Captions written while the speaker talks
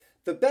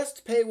The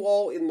best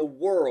paywall in the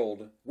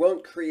world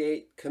won't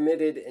create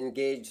committed,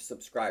 engaged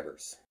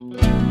subscribers.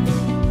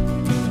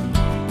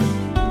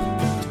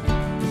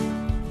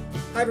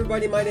 Hi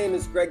everybody, my name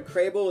is Greg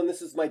Crable and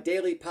this is my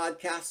daily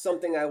podcast,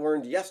 Something I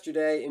Learned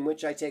Yesterday, in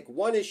which I take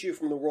one issue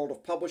from the world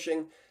of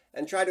publishing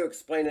and try to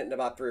explain it in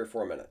about 3 or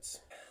 4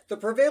 minutes. The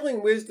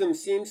prevailing wisdom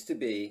seems to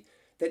be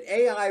that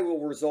AI will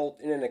result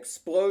in an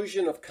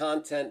explosion of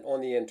content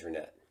on the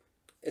internet.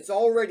 It's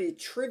already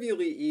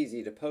trivially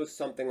easy to post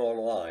something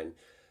online,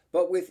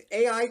 but with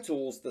AI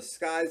tools, the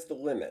sky's the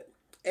limit.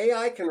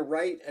 AI can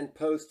write and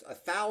post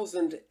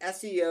 1,000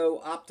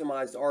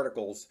 SEO-optimized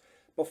articles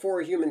before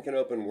a human can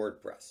open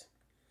WordPress.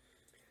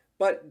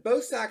 But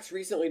Bosack's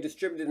recently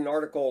distributed an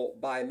article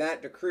by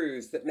Matt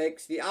DeCruz that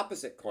makes the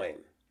opposite claim.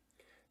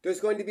 There's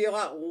going to be a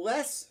lot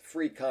less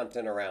free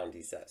content around,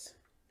 he says.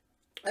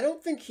 I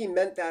don't think he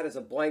meant that as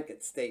a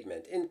blanket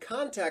statement. In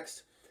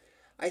context,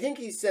 I think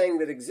he's saying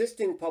that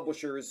existing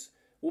publishers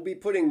will be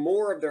putting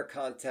more of their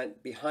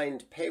content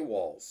behind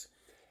paywalls.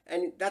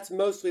 And that's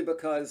mostly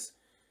because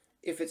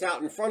if it's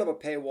out in front of a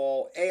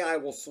paywall, AI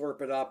will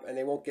slurp it up and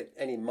they won't get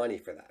any money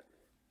for that.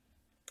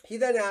 He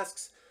then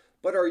asks,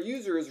 but are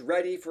users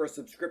ready for a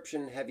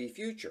subscription-heavy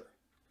future?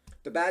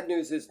 The bad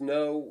news is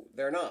no,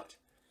 they're not.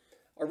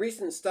 A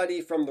recent study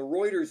from the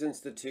Reuters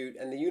Institute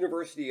and the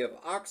University of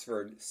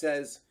Oxford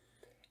says,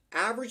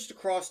 averaged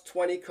across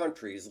 20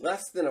 countries,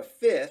 less than a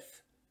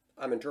fifth,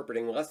 I'm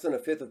interpreting less than a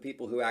fifth of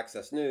people who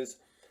access news,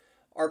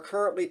 are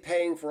currently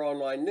paying for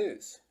online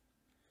news.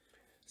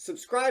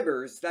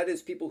 Subscribers, that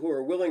is people who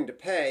are willing to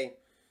pay,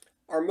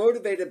 are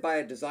motivated by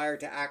a desire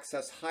to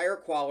access higher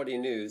quality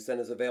news than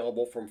is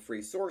available from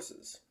free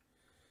sources.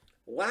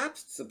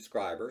 Lapsed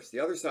subscribers,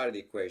 the other side of the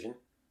equation,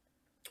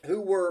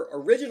 who were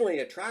originally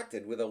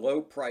attracted with a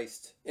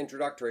low-priced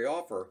introductory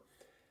offer,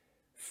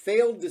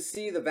 failed to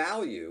see the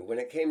value when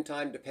it came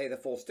time to pay the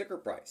full sticker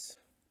price.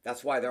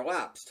 That's why they're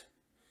lapsed.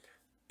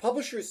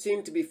 Publishers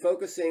seem to be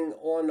focusing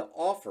on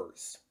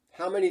offers.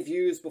 How many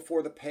views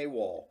before the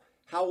paywall?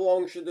 How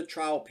long should the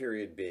trial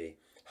period be?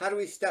 How do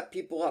we step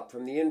people up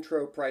from the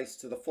intro price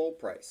to the full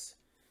price?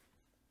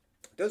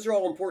 Those are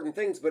all important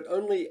things, but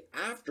only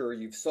after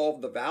you've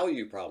solved the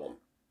value problem.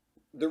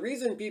 The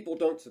reason people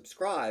don't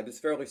subscribe is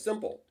fairly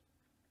simple.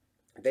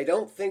 They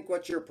don't think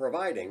what you're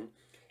providing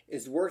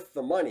is worth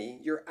the money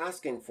you're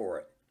asking for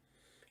it.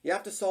 You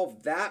have to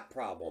solve that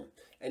problem,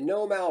 and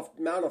no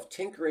amount of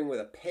tinkering with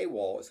a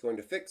paywall is going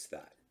to fix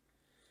that.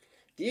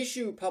 The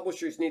issue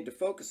publishers need to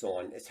focus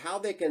on is how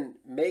they can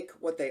make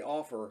what they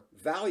offer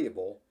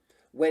valuable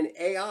when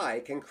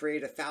AI can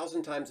create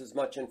 1,000 times as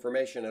much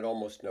information at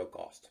almost no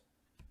cost.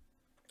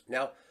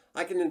 Now,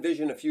 I can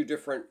envision a few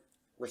different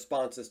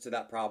responses to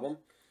that problem.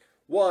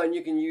 One,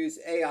 you can use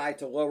AI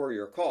to lower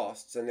your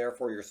costs and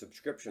therefore your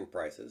subscription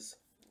prices.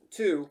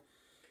 Two,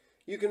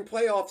 you can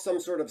play off some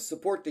sort of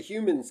support the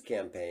humans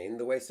campaign,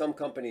 the way some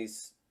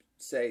companies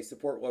say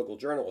support local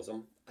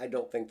journalism. I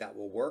don't think that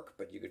will work,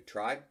 but you could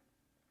try.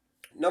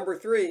 Number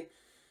three,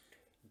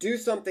 do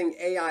something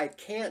AI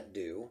can't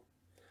do.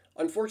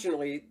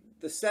 Unfortunately,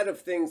 the set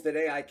of things that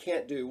AI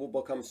can't do will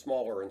become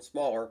smaller and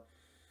smaller.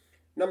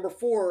 Number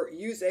four,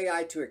 use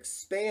AI to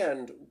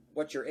expand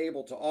what you're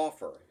able to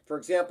offer. For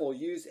example,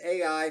 use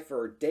AI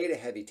for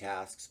data-heavy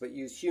tasks, but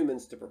use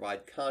humans to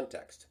provide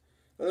context.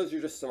 Now, those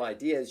are just some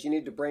ideas. You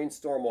need to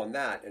brainstorm on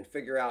that and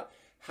figure out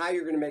how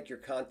you're going to make your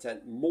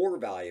content more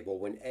valuable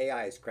when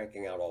AI is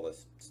cranking out all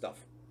this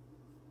stuff.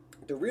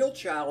 The real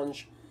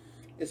challenge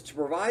is to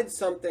provide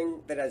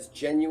something that has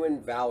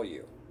genuine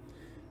value.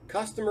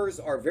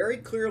 Customers are very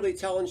clearly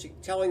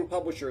telling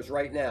publishers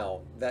right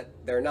now that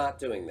they're not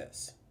doing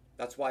this.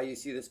 That's why you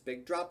see this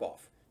big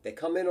drop-off. They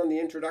come in on the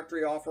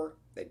introductory offer,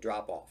 they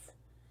drop off.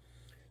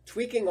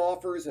 Tweaking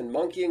offers and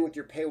monkeying with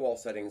your paywall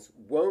settings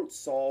won't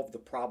solve the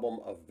problem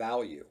of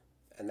value,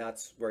 and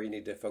that's where you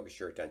need to focus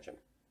your attention.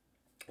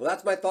 Well,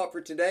 that's my thought for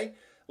today.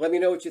 Let me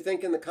know what you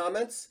think in the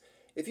comments.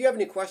 If you have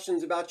any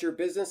questions about your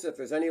business, if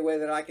there's any way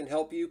that I can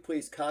help you,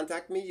 please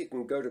contact me. You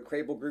can go to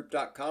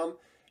crablegroup.com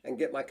and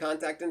get my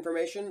contact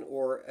information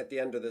or at the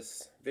end of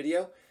this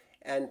video.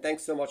 And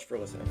thanks so much for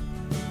listening.